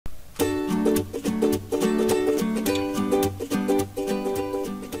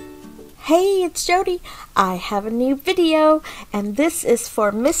Hey, it's Jody. I have a new video, and this is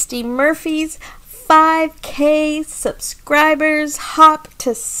for Misty Murphy's 5K subscribers hop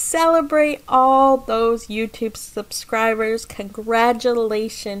to celebrate all those YouTube subscribers.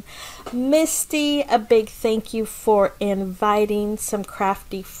 Congratulations, Misty. A big thank you for inviting some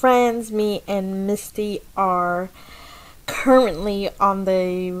crafty friends. Me and Misty are currently on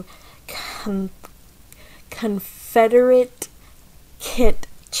the Confederate Kit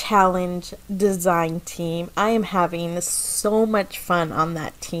Challenge design team. I am having so much fun on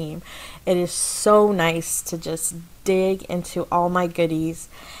that team. It is so nice to just dig into all my goodies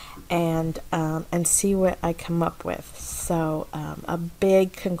and see what I come up with. So a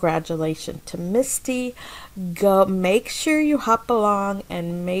big congratulations to Misty. Go make sure you hop along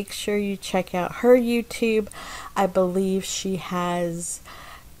and make sure you check out her YouTube. I believe she has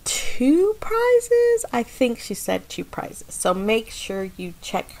 2 prizes. I think she said 2 prizes. So make sure you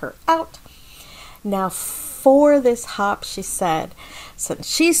check her out. Now for this hop, she said, since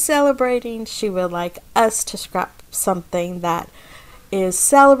she's celebrating, she would like us to scrap something that is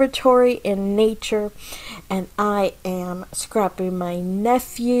celebratory in nature. And I am scrapping my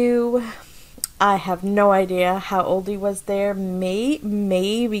nephew. I have no idea how old he was there.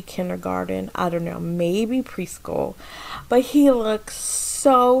 Maybe kindergarten. I don't know. Maybe preschool. But he looks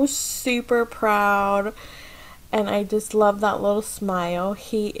so super proud. And I just love that little smile.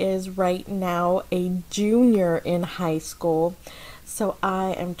 He is right now a junior in high school. So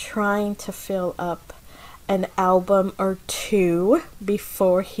I am trying to fill up an album or 2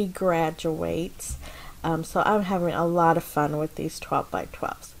 before he graduates. So I'm having a lot of fun with these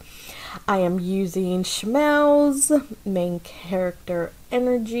 12x12s. I am using Shimelle's main character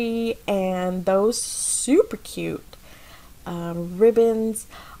energy, and those super cute ribbons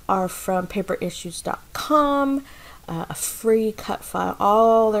are from paperissues.com. A free cut file.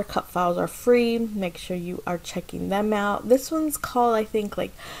 All their cut files are free. Make sure you are checking them out. This one's called, I think,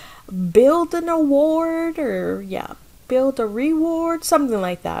 like Build an Award, or yeah, Build a Reward, something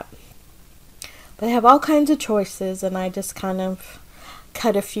like that. But they have all kinds of choices, and I just kind of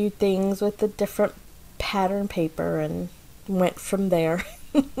cut a few things with the different pattern paper and went from there.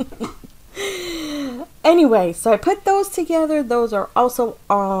 Anyway, so I put those together. Those are also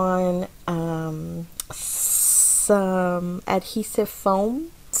on some adhesive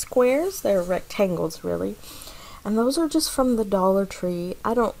foam squares. They're rectangles, really. And those are just from the Dollar Tree.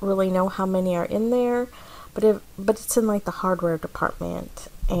 I don't really know how many are in there, but it's in like the hardware department.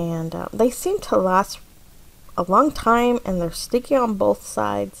 And they seem to last a long time, and they're sticky on both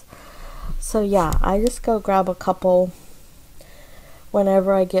sides. So yeah, I just go grab a couple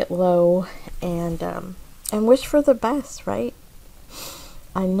whenever I get low, and wish for the best, right?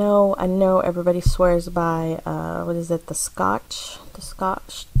 I know everybody swears by what is it, the Scotch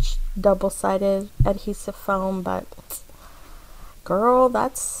double-sided adhesive foam, but girl,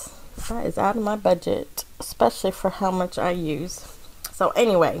 that is out of my budget, especially for how much I use. So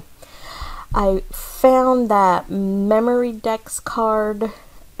anyway, I found that Memory Dex card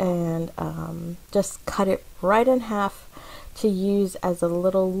and just cut it right in half to use as a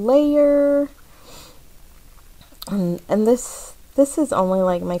little layer. And this is only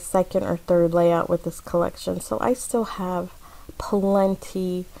like my 2nd or 3rd layout with this collection, so I still have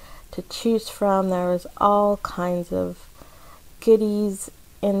plenty to choose from. There's all kinds of goodies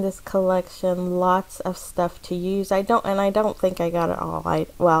in this collection, lots of stuff to use. I don't think I got it all.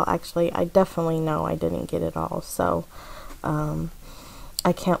 Well, actually, I definitely know I didn't get it all. So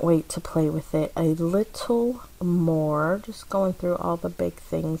I can't wait to play with it a little more. Just going through all the big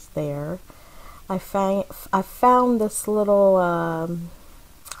things there. I found this little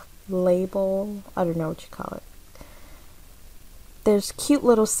label. I don't know what you call it. There's cute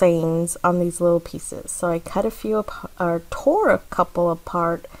little sayings on these little pieces. So I cut a few apart, or tore a couple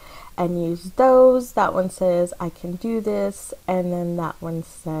apart and used those. That one says, I can do this. And then that one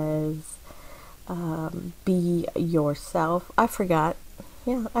says, be yourself. I forgot.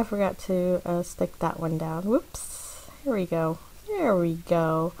 Yeah, I forgot to stick that one down. Whoops. Here we go. There we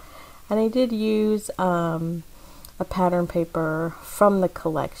go. And I did use a pattern paper from the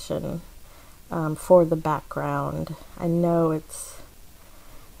collection for the background. I know it's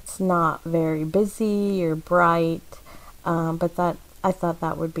not very busy or bright, but I thought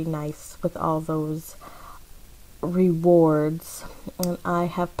that would be nice with all those rewards. And I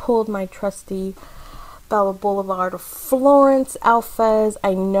have pulled my trusty Bella Boulevard of Florence alphas.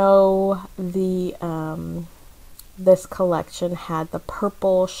 I know the this collection had the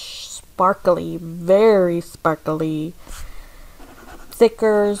purple sparkly, very sparkly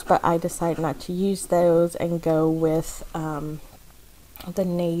stickers, but I decided not to use those and go with the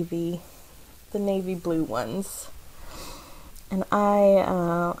navy the navy blue ones. And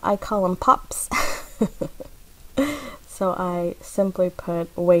I call them pops. So I simply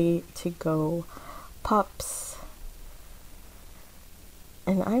put way to go pops.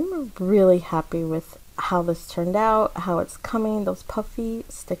 And I'm really happy with how this turned out, how it's coming. Those puffy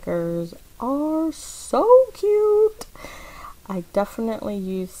stickers are so cute. I definitely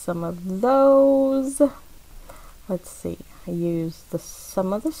used some of those. Let's see. I used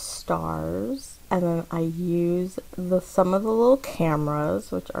some of the stars, and then I used some of the little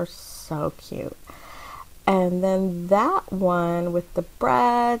cameras, which are so cute. And then that one with the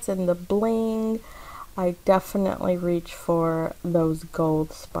brads and the bling, I definitely reach for those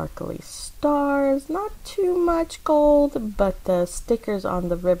gold sparkly stars. Not too much gold, but the stickers on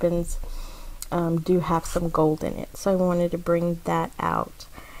the ribbons do have some gold in it. So I wanted to bring that out.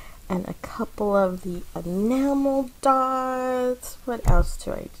 And a couple of the enamel dots. What else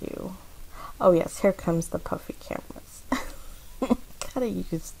do I do? Oh yes, here comes the puffy cameras. Gotta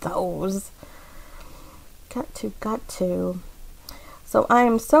use those. Got to. So I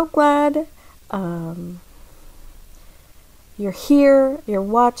am so glad you're here, you're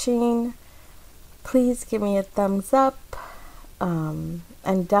watching. Please give me a thumbs up, and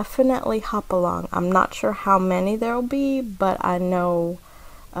definitely hop along. I'm not sure how many there'll be, but I know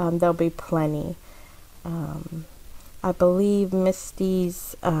there'll be plenty. I believe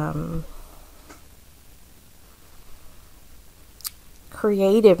Misty's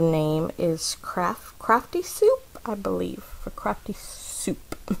creative name is Crafty Soup, I believe, for Crafty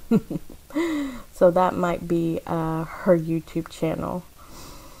Soup. So that might be her YouTube channel.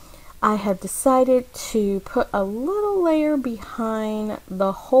 I have decided to put a little layer behind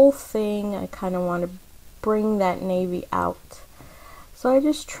the whole thing. I kind of want to bring that navy out. So I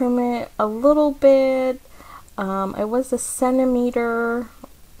just trim it a little bit. It was 1 centimeter,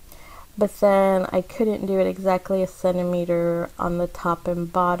 but then I couldn't do it exactly 1 centimeter on the top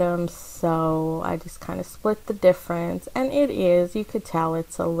and bottom, so I just kind of split the difference. And it is, you could tell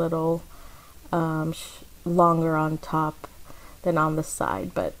it's a little longer on top than on the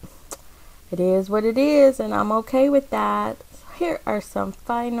side, but it is what it is, and I'm okay with that. So here are some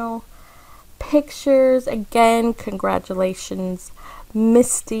final pictures. Again, congratulations,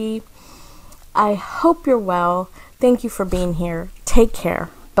 Misty. I hope you're well. Thank you for being here. Take care.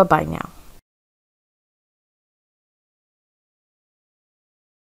 Bye-bye now.